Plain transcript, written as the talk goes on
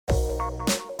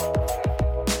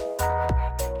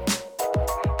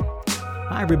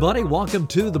Hi, everybody. Welcome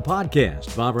to the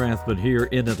podcast. Bob Rathman here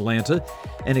in Atlanta,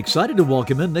 and excited to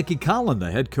welcome in Nicki Collen,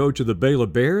 the head coach of the Baylor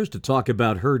Bears, to talk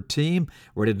about her team,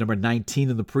 rated number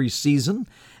 19 in the preseason,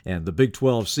 and the Big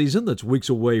 12 season that's weeks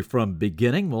away from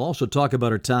beginning. We'll also talk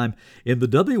about her time in the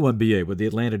WNBA with the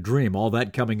Atlanta Dream, all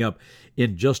that coming up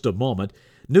in just a moment.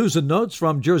 News and notes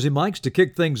from Jersey Mike's to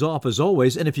kick things off as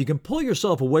always, and if you can pull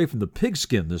yourself away from the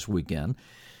pigskin this weekend,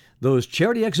 those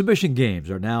charity exhibition games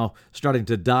are now starting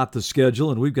to dot the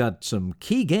schedule, and we've got some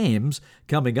key games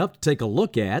coming up to take a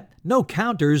look at. No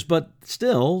counters, but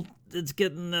still, it's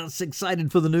getting us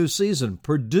excited for the new season.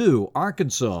 Purdue,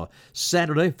 Arkansas,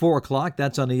 Saturday, 4 o'clock.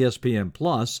 That's on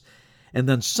ESPN+. And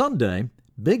then Sunday,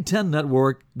 Big Ten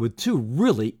Network with two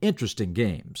really interesting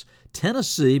games.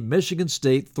 Tennessee, Michigan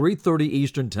State, 3:30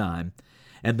 Eastern Time.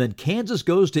 And then Kansas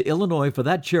goes to Illinois for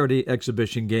that charity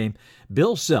exhibition game.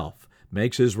 Bill Self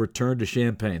makes his return to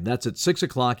Champaign. That's at 6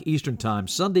 o'clock Eastern Time,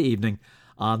 Sunday evening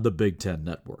on the Big Ten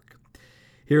Network.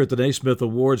 Here at the Naismith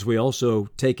Awards, we also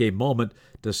take a moment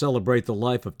to celebrate the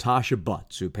life of Tasha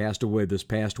Butts, who passed away this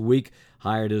past week,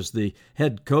 hired as the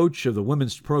head coach of the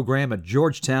women's program at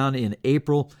Georgetown in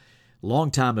April.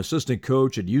 Longtime assistant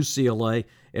coach at UCLA,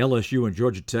 LSU, and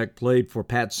Georgia Tech, played for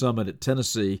Pat Summitt at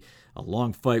Tennessee. A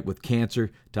long fight with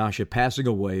cancer. Tasha passing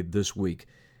away this week,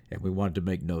 and we wanted to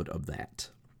make note of that.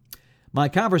 My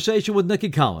conversation with Nicki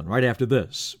Collen right after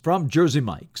this from Jersey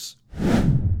Mike's.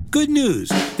 Good news.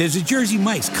 There's a Jersey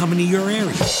Mike's coming to your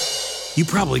area. You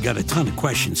probably got a ton of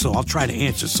questions, so I'll try to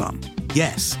answer some.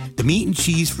 Yes, the meat and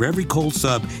cheese for every cold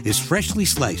sub is freshly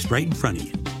sliced right in front of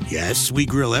you. Yes, we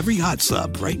grill every hot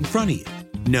sub right in front of you.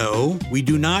 No, we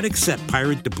do not accept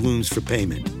pirate doubloons for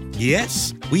payment.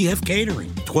 Yes, we have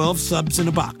catering, 12 subs in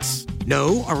a box.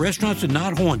 No, our restaurants are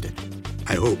not haunted.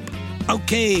 I hope.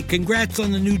 Okay, congrats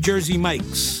on the new Jersey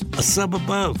Mike's. A sub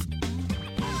above.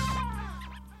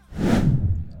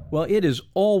 Well, it is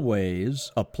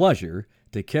always a pleasure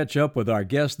to catch up with our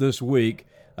guest this week,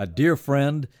 a dear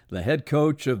friend, the head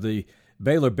coach of the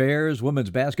Baylor Bears women's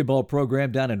basketball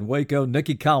program down in Waco.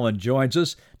 Nicki Collen joins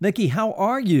us. Nicki, how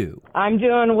are you? I'm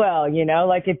doing well. You know,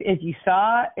 like if you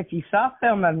saw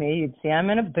film of me, you'd see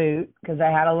I'm in a boot because I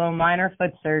had a little minor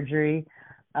foot surgery.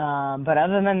 But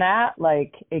other than that,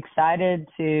 like, excited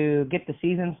to get the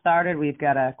season started. We've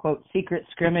got a, quote, secret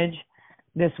scrimmage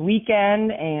this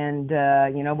weekend, and,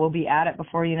 we'll be at it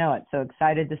before you know it. So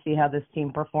excited to see how this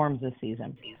team performs this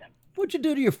season. What'd you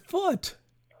do to your foot?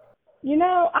 You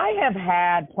know, I have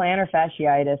had plantar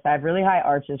fasciitis. I have really high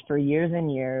arches for years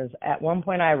and years. At one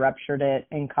point, I ruptured it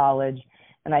in college,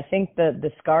 and I think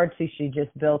the scar tissue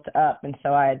just built up. And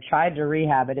so I had tried to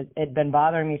rehab it. It had been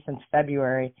bothering me since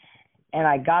February. And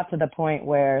I got to the point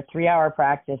where 3-hour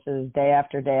practices day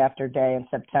after day after day in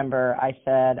September, I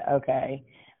said, okay,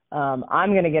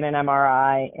 I'm going to get an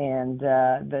MRI. And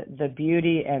the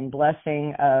beauty and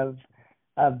blessing of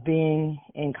being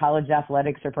in college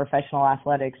athletics or professional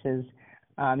athletics is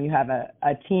you have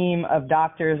a team of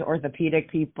doctors,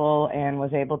 orthopedic people, and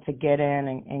was able to get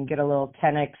in and get a little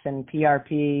Tenix and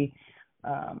PRP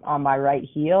on my right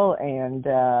heel. And,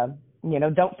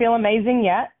 don't feel amazing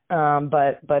yet.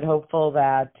 But hopeful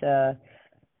that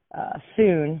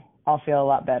soon I'll feel a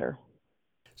lot better.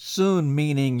 Soon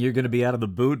meaning you're going to be out of the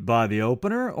boot by the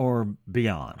opener or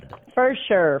beyond? For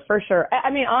sure. I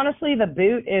mean, honestly, the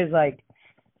boot is like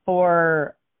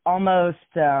for almost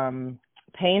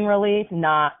pain relief,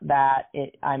 not that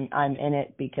I'm in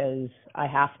it because I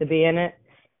have to be in it.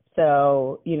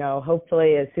 So,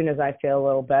 hopefully as soon as I feel a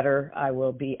little better, I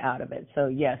will be out of it. So,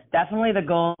 yes, definitely the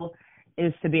goal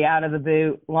is to be out of the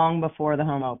boot long before the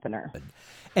home opener.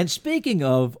 And speaking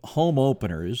of home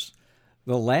openers,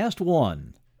 the last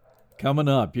one coming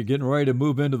up, you're getting ready to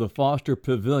move into the Foster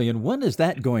Pavilion. When is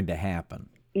that going to happen?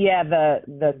 Yeah,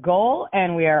 the goal,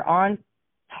 and we are on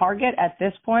target at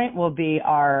this point, will be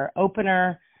our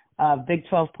opener of Big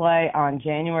 12 play on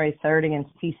January 3rd against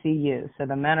TCU. So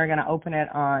the men are going to open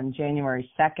it on January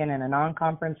 2nd in a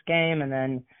non-conference game, and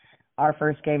then our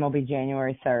first game will be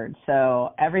January 3rd.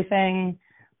 So everything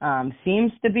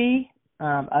seems to be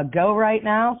a go right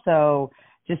now. So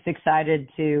just excited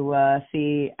to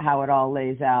see how it all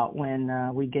lays out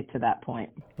when we get to that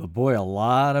point. But boy, a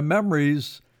lot of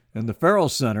memories in the Farrell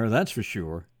Center, that's for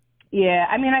sure. Yeah,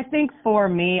 I mean, I think for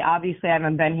me, obviously I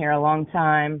haven't been here a long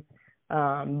time,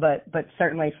 but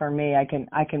certainly for me, I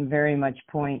can very much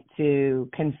point to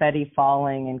confetti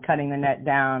falling and cutting the net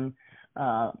down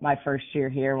my first year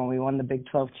here when we won the Big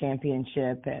 12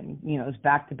 championship. And, it was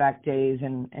back-to-back days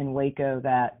in Waco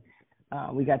that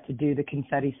we got to do the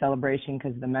confetti celebration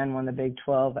because the men won the Big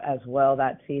 12 as well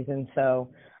that season. So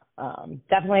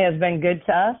definitely has been good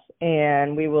to us,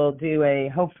 and we will do a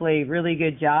hopefully really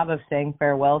good job of saying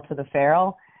farewell to the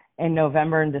Farrell in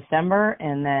November and December,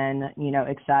 and then,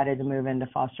 excited to move into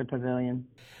Foster Pavilion.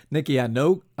 Nicki, I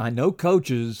know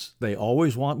coaches, they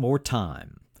always want more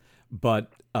time,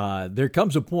 but there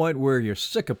comes a point where you're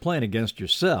sick of playing against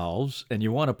yourselves and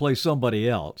you want to play somebody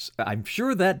else. I'm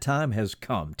sure that time has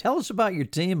come. Tell us about your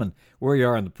team and where you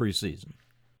are in the preseason.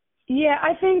 Yeah,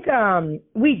 I think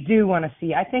we do want to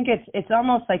see. I think it's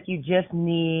almost like you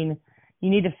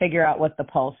need to figure out what the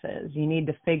pulse is. You need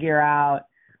to figure out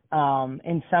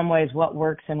in some ways what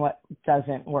works and what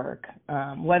doesn't work.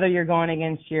 Whether you're going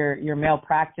against your male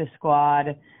practice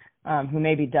squad who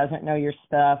maybe doesn't know your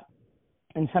stuff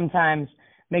and sometimes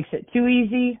makes it too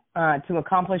easy to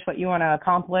accomplish what you want to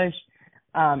accomplish,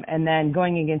 and then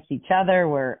going against each other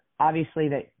where obviously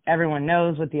that everyone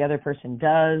knows what the other person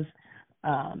does.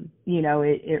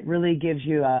 It really gives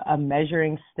you a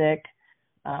measuring stick.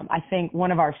 I think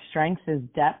one of our strengths is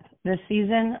depth this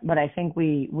season, but I think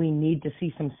we need to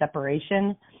see some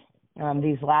separation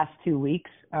these last 2 weeks.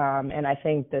 And I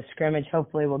think the scrimmage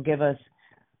hopefully will give us,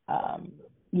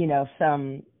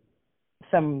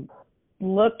 some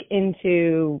look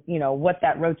into, what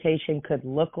that rotation could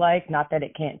look like. Not that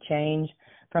it can't change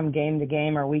from game to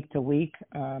game or week to week.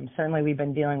 Certainly we've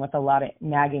been dealing with a lot of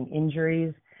nagging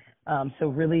injuries. So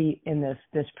really in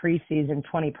this preseason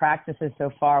 20 practices so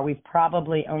far, we've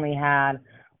probably only had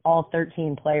all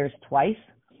 13 players twice.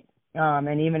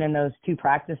 And even in those 2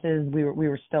 practices, we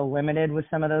were still limited with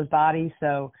some of those bodies.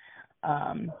 So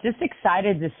just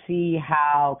excited to see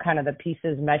how kind of the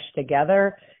pieces mesh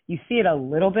together. You see it a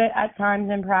little bit at times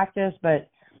in practice, but,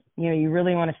 you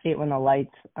really want to see it when the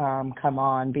lights come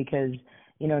on because,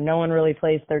 no one really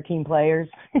plays 13 players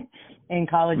in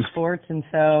college sports. And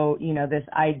so, this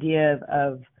idea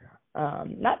of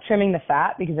not trimming the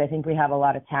fat because I think we have a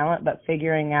lot of talent, but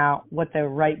figuring out what the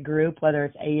right group, whether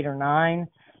it's 8 or 9,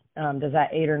 does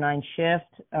that 8 or 9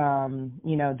 shift?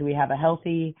 Do we have a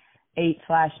healthy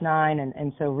 8/9?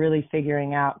 And so really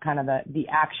figuring out kind of the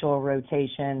actual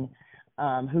rotation,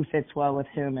 who fits well with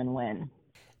whom and when.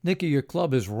 Nicki, your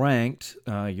club is ranked.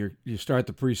 You start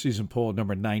the preseason poll at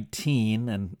number 19,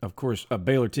 and of course, a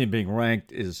Baylor team being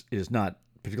ranked is not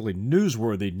particularly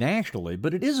newsworthy nationally,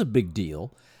 but it is a big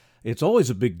deal. It's always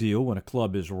a big deal when a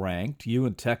club is ranked. You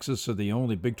and Texas are the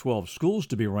only Big 12 schools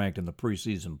to be ranked in the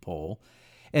preseason poll.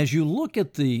 As you look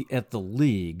at the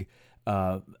league,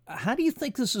 how do you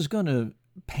think this is going to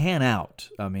pan out?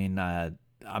 I mean,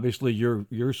 obviously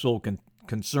your sole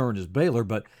concern is Baylor,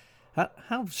 but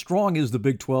how strong is the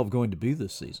Big 12 going to be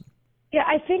this season? Yeah,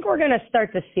 I think we're going to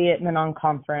start to see it in the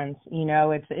non-conference.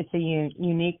 It's a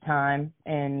unique time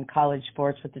in college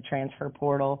sports with the transfer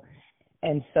portal.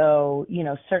 And so,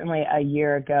 certainly a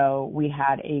year ago, we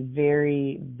had a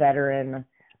very veteran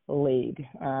league.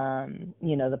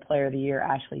 The player of the year,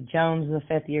 Ashley Jones, was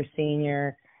a 5th-year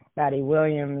senior. Maddie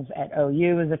Williams at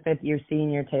OU was a 5th-year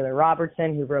senior. Taylor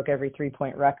Robertson, who broke every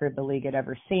 3-point record the league had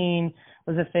ever seen,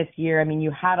 was a 5th year. I mean,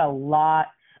 you had a lot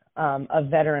of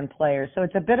veteran players. So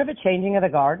it's a bit of a changing of the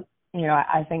guard,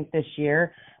 I think this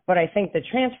year. But I think the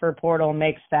transfer portal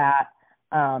makes that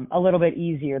a little bit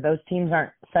easier. Those teams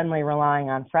aren't suddenly relying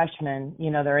on freshmen.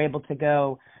 They're able to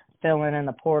go fill in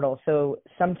the portal. So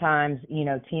sometimes,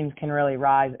 teams can really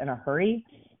rise in a hurry.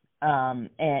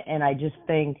 And I just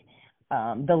think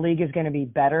the league is going to be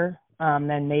better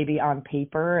than maybe on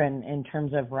paper and in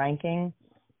terms of ranking.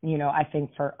 I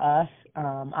think for us,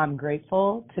 I'm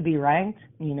grateful to be ranked.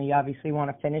 You obviously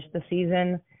want to finish the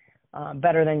season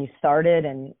better than you started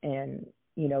and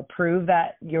prove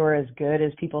that you're as good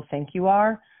as people think you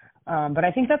are. But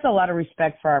I think that's a lot of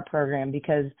respect for our program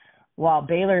because while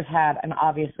Baylor's had an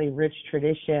obviously rich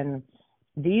tradition,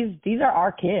 these are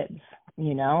our kids,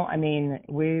 I mean,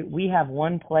 we have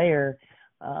one player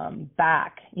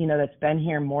back, that's been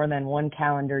here more than one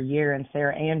calendar year, and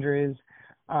Sarah Andrews,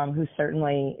 who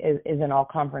certainly is an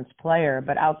all-conference player.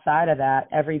 But outside of that,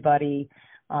 everybody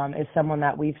is someone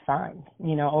that we've signed,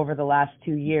 over the last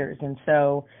 2 years. And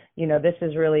so, this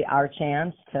is really our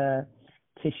chance to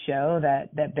show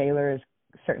that Baylor is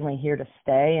certainly here to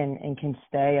stay and can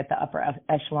stay at the upper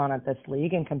echelon of this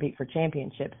league and compete for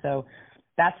championships. So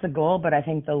that's the goal. But I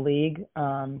think the league,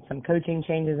 some coaching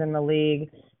changes in the league,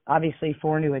 obviously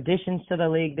 4 new additions to the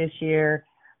league this year.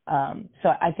 So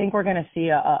I think we're going to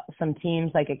see some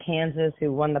teams like a Kansas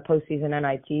who won the postseason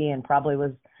NIT and probably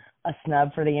was a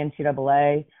snub for the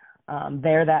NCAA.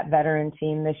 They're that veteran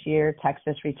team this year.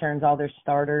 Texas returns all their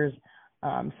starters.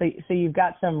 So you've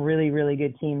got some really, really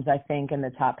good teams, I think, in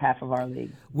the top half of our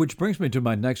league. Which brings me to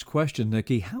my next question,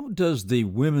 Nicki. How does the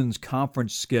women's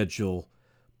conference schedule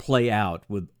play out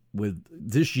with with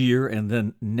this year and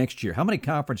then next year. How many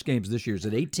conference games this year? Is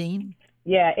it 18?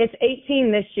 Yeah, it's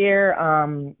 18 this year.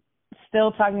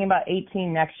 Still talking about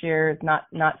 18 next year. Not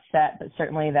set, but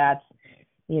certainly that's,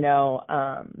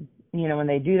 when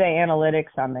they do the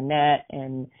analytics on the net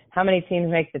and how many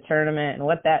teams make the tournament and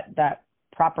what that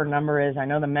proper number is. I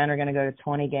know the men are going to go to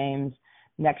 20 games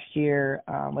next year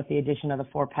with the addition of the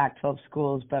 4 Pac-12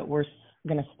 schools, but we're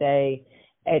going to stay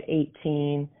at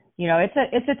 18.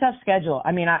 It's a tough schedule.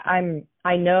 I mean, I'm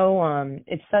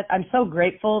so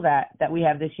grateful that we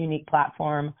have this unique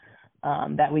platform,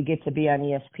 that we get to be on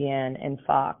ESPN and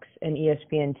Fox and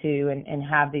ESPN2 and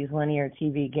have these linear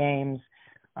TV games.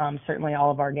 Certainly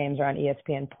all of our games are on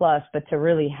ESPN Plus, but to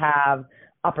really have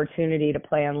opportunity to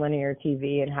play on linear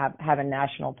TV and have a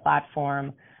national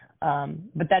platform.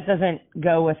 But that doesn't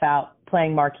go without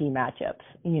playing marquee matchups,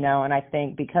 and I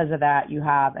think because of that, you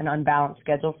have an unbalanced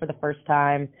schedule for the first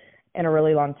time in a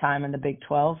really long time in the Big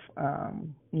 12.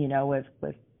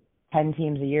 With 10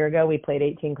 teams a year ago, we played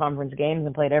 18 conference games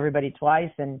and played everybody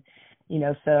twice. And,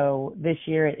 so this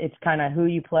year it's kind of who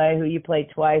you play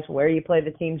twice, where you play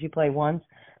the teams you play once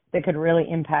that could really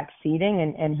impact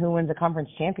seeding and who wins a conference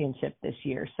championship this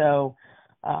year. So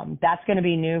that's going to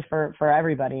be new for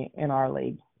everybody in our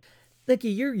league. Nicki,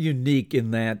 you're unique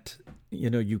in that,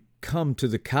 you come to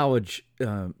the college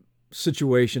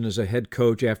situation as a head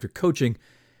coach after coaching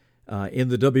in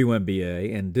the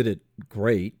WNBA and did it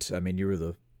great. I mean, you were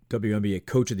the WNBA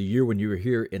Coach of the Year when you were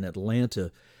here in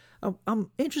Atlanta. I'm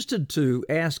interested to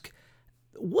ask,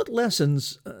 what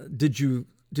lessons did you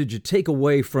take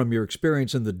away from your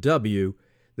experience in the W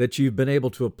that you've been able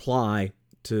to apply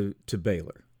to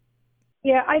Baylor?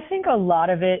 Yeah, I think a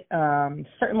lot of it,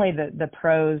 certainly the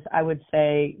pros, I would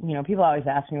say, people always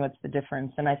ask me what's the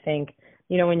difference. And I think,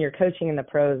 when you're coaching in the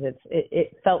pros,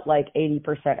 it felt like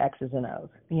 80% X's and O's,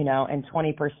 and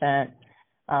 20%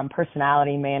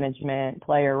 personality management,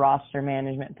 player roster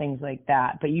management, things like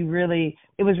that. But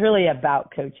it was really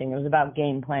about coaching. It was about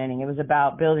game planning. It was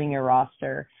about building your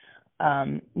roster.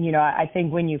 I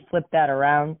think when you flip that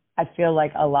around, I feel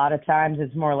like a lot of times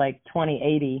it's more like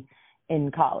 20-80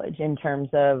 in college in terms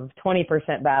of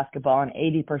 20% basketball and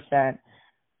 80%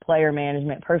 player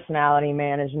management, personality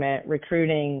management,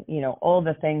 recruiting, all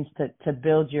the things to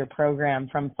build your program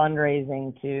from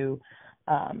fundraising to,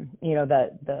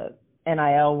 the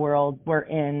NIL world we're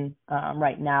in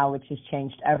right now, which has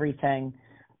changed everything.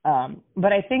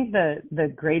 But I think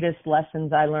the greatest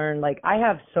lessons I learned, I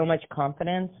have so much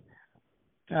confidence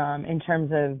in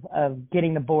terms of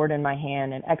getting the board in my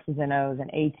hand and X's and O's and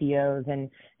ATOs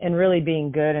and really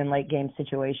being good in late game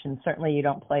situations. Certainly you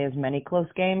don't play as many close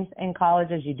games in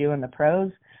college as you do in the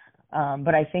pros.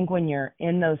 But I think when you're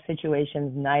in those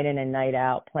situations night in and night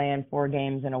out, playing 4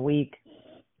 games in a week,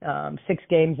 6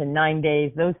 games in 9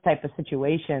 days, those type of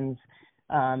situations,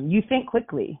 you think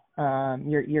quickly.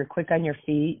 You're quick on your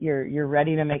feet. You're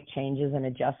ready to make changes and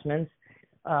adjustments.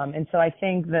 And so I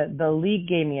think that the league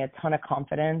gave me a ton of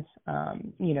confidence,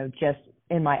 just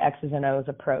in my X's and O's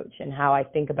approach and how I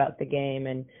think about the game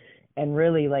and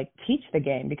really teach the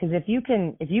game. Because if you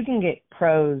can get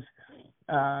pros,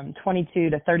 22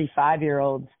 to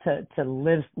 35-year-olds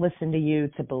to listen to you,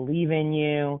 to believe in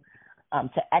you,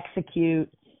 to execute,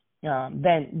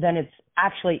 then it's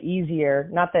actually easier.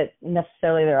 Not that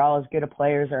necessarily they're all as good of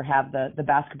players or have the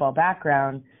basketball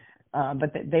background,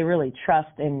 but they really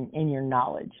trust in your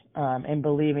knowledge and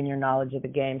believe in your knowledge of the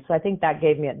game. So I think that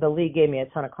the league gave me a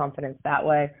ton of confidence that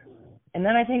way. And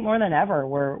then I think more than ever,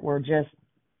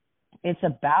 it's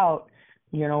about,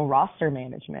 roster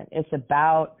management. It's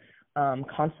about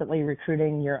constantly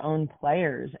recruiting your own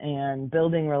players and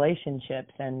building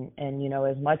relationships. And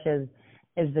as much as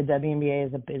the WNBA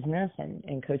is a business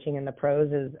and coaching in the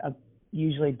pros is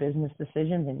usually business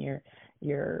decisions, and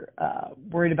you're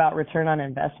worried about return on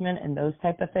investment and those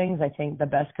type of things, I think the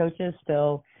best coaches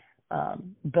still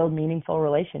build meaningful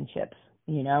relationships,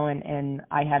 and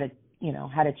I had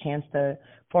a chance to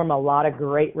form a lot of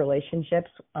great relationships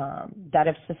that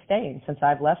have sustained since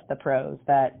I've left the pros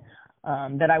that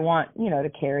I want,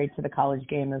 to carry to the college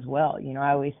game as well.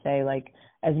 I always say,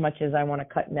 as much as I want to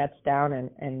cut nets down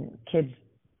and kids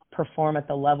perform at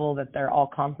the level that they're all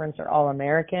conference or all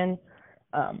American,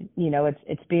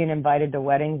 it's being invited to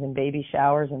weddings and baby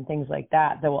showers and things like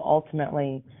that will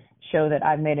ultimately show that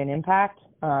I've made an impact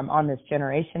on this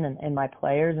generation and my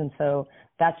players. And so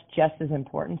that's just as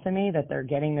important to me, that they're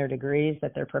getting their degrees,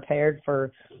 that they're prepared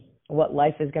for what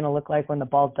life is going to look like when the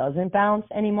ball doesn't bounce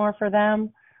anymore for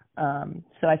them.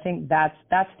 So I think that's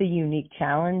the unique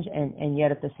challenge, and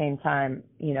yet at the same time,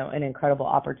 an incredible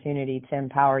opportunity to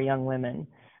empower young women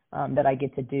that I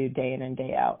get to do day in and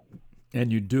day out.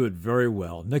 And you do it very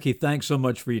well. Nicki, thanks so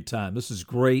much for your time. This is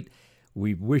great.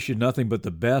 We wish you nothing but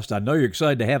the best. I know you're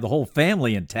excited to have the whole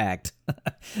family intact.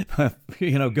 Going.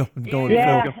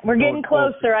 Yeah, we're getting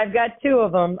closer. I've got two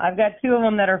of them.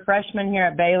 That are freshmen here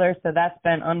at Baylor, so that's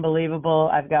been unbelievable.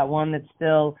 I've got one that's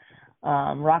still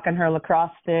rocking her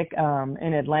lacrosse stick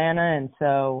in Atlanta, and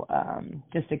so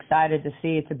just excited to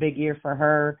see. It's a big year for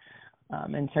her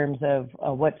in terms of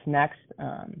what's next.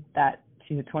 That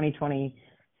she's a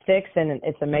 2026, and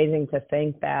it's amazing to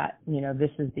think that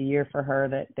this is the year for her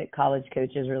that college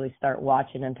coaches really start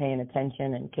watching and paying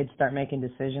attention, and kids start making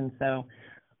decisions. So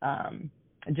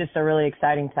just a really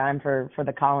exciting time for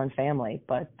the Collen family,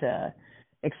 but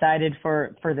excited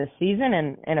for this season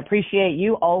and appreciate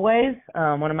you always.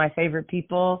 One of my favorite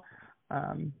people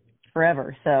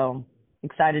forever. So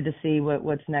excited to see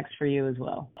what's next for you as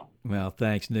well. Well,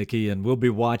 thanks, Nicki. And we'll be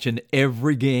watching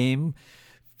every game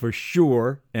for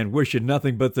sure and wish you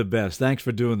nothing but the best. Thanks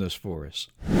for doing this for us.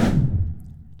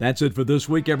 That's it for this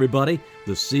week, everybody.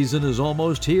 The season is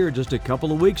almost here, just a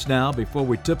couple of weeks now before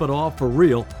we tip it off for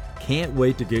real. Can't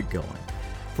wait to get going.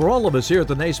 For all of us here at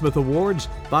the Naismith Awards,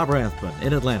 Bob Rathbun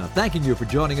in Atlanta, thanking you for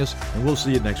joining us, and we'll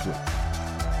see you next week.